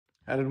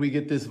How did we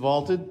get this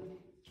vaulted?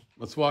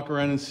 Let's walk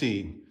around and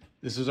see.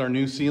 This is our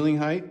new ceiling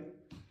height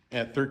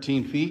at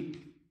 13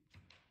 feet.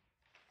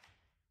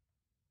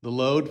 The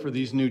load for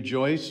these new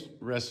joists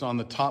rests on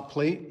the top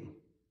plate.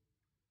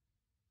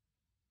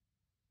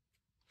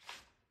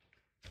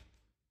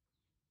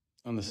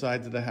 On the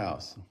sides of the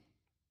house.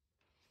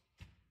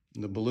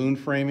 The balloon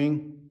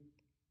framing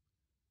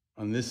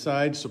on this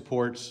side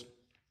supports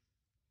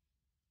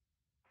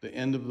the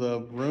end of the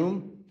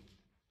room,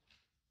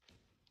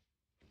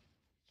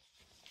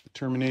 the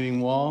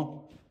terminating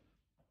wall.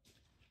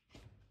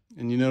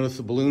 And you notice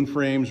the balloon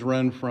frames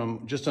run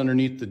from just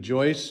underneath the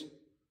joist,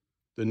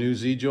 the new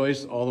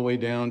Z-joist, all the way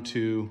down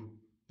to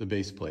the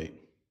base plate.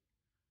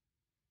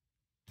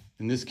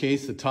 In this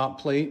case, the top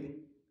plate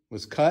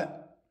was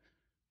cut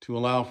to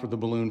allow for the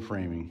balloon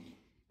framing.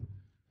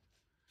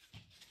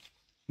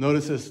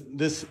 Notice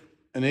this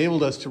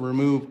enabled us to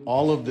remove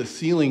all of the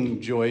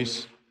ceiling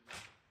joists,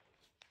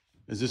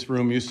 as this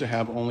room used to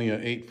have only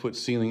an 8-foot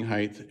ceiling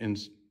height, and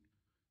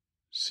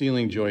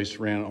ceiling joists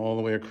ran all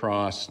the way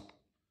across,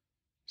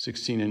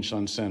 16-inch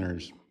on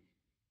centers.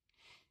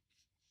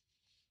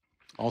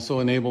 Also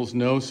enables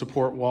no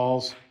support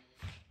walls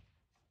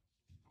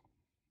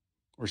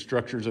or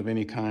structures of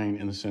any kind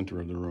in the center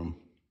of the room.